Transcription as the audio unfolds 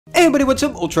Hey everybody, what's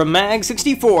up?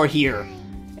 UltraMag64 here.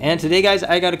 And today, guys,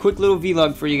 I got a quick little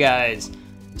vlog for you guys.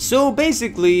 So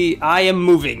basically, I am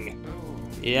moving.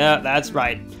 Yeah, that's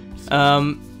right.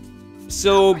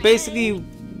 So basically,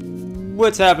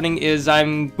 what's happening is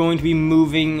I'm going to be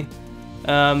moving.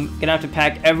 Gonna have to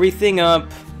pack everything up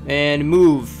and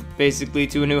move, basically,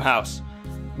 to a new house.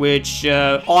 Which,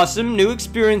 awesome, new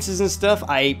experiences and stuff.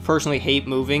 I personally hate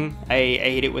moving. I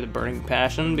hate it with a burning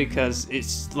passion because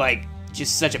it's, like,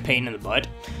 just such a pain in the butt.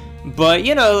 But,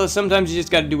 you know, sometimes you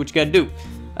just gotta do what you gotta do.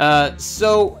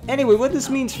 So, anyway, what this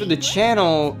means for the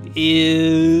channel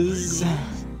is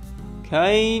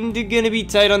kinda gonna be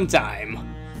tight on time.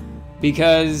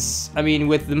 Because, I mean,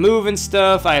 with the move and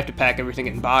stuff, I have to pack everything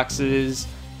in boxes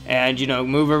and, you know,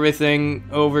 move everything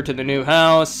over to the new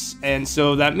house. And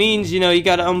so that means, you know, you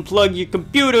gotta unplug your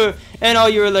computer and all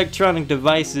your electronic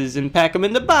devices and pack them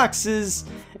in the boxes.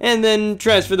 And then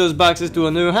transfer those boxes to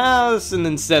a new house, and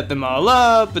then set them all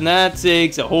up, and that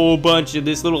takes a whole bunch of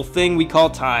this little thing we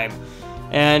call time.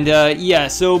 And, yeah,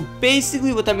 so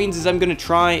basically what that means is I'm gonna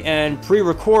try and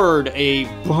pre-record a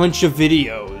bunch of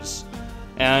videos,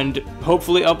 and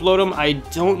hopefully upload them. I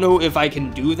don't know if I can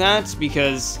do that,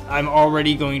 because I'm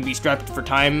already going to be strapped for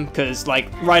time, because, like,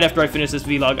 right after I finish this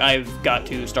vlog, I've got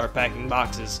to start packing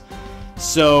boxes.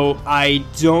 So, I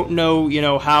don't know, you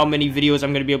know, how many videos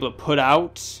I'm going to be able to put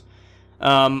out.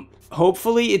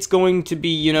 Hopefully it's going to be,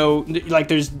 you know, like,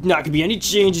 there's not going to be any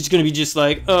change. It's going to be just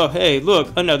like, oh, hey,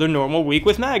 look, another normal week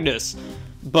with Magnus.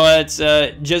 But,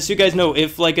 just so you guys know,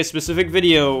 if, like, a specific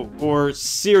video or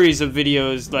series of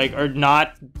videos, like, are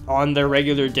not on their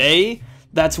regular day,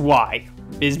 that's why.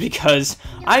 Is because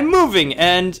I'm moving,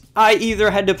 and I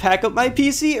either had to pack up my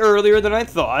PC earlier than I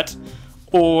thought,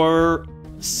 or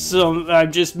so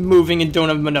I'm just moving and don't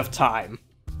have enough time.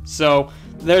 So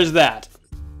there's that.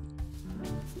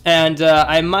 And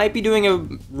I might be doing a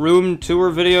room tour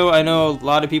video. I know a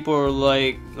lot of people are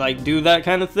like do that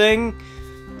kind of thing.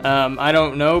 I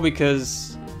don't know,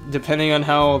 because depending on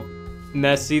how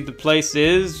messy the place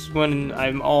is when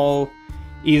I'm all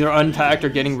either unpacked or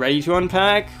getting ready to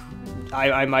unpack,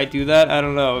 I might do that. I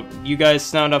don't know. You guys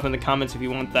sound up in the comments if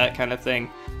you want that kind of thing.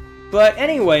 But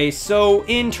anyway, so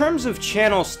in terms of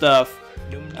channel stuff,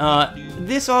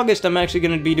 this August I'm actually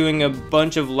going to be doing a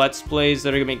bunch of Let's Plays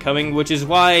that are going to be coming, which is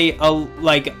why,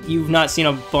 like, you've not seen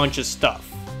a bunch of stuff.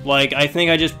 Like, I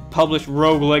think I just published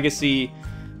Rogue Legacy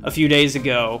a few days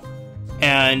ago,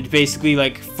 and basically,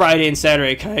 like, Friday and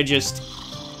Saturday kind of just,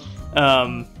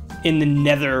 in the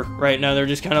nether right now. They're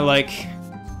just kind of like,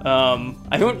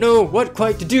 I don't know what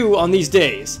quite to do on these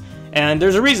days. And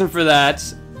there's a reason for that.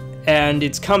 And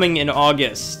it's coming in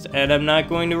August, and I'm not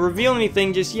going to reveal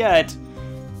anything just yet.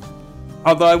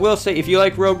 Although I will say, if you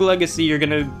like Rogue Legacy, you're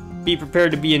going to be prepared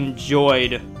to be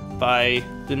enjoyed by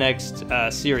the next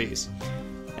series.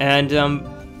 And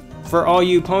for all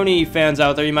you pony fans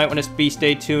out there, you might want to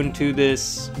stay tuned to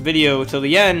this video till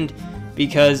the end,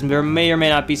 because there may or may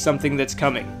not be something that's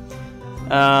coming.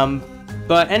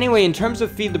 But anyway, in terms of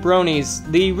Feed the Bronies,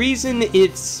 the reason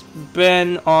it's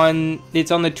on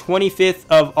the 25th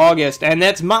of August, and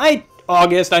that's my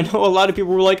August. I know a lot of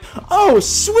people were like, oh,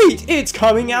 sweet, it's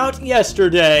coming out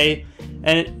yesterday.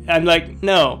 And I'm like,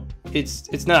 no,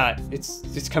 it's not.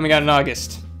 It's coming out in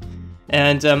August.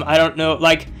 And I don't know,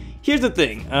 like, here's the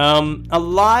thing. A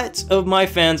lot of my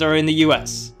fans are in the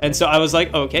US. And so I was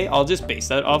like, okay, I'll just base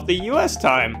that off the US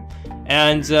time.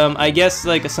 And I guess,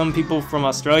 like, some people from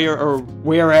Australia or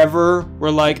wherever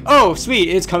were like, oh, sweet,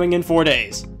 it's coming in 4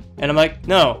 days. And I'm like,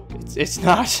 no, it's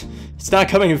not. It's not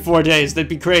coming in 4 days. That'd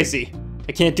be crazy.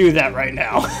 I can't do that right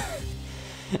now.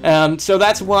 So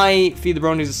that's why Feed the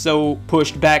Bronies is so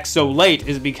pushed back so late,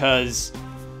 is because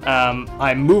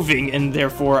I'm moving, and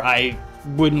therefore I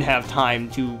wouldn't have time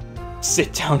to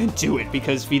sit down and do it,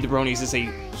 because Feed the Bronies is a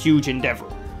huge endeavor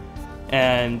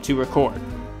and to record.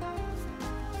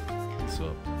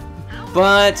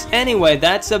 But anyway,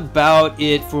 that's about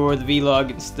it for the vlog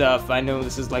and stuff. I know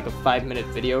this is like a 5-minute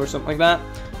video or something like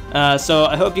that. So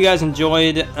I hope you guys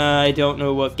enjoyed. I don't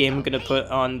know what game I'm going to put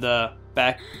on the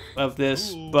back of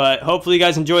this, but hopefully you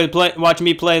guys enjoyed watching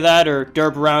me play that or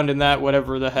derp around in that,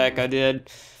 whatever the heck I did.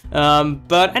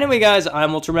 But anyway, guys, I'm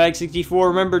UltraMag64.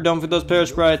 Remember, don't forget those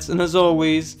parasprites, and as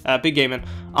always, happy gaming.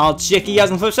 I'll check you guys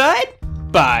on the flip side.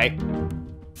 Bye.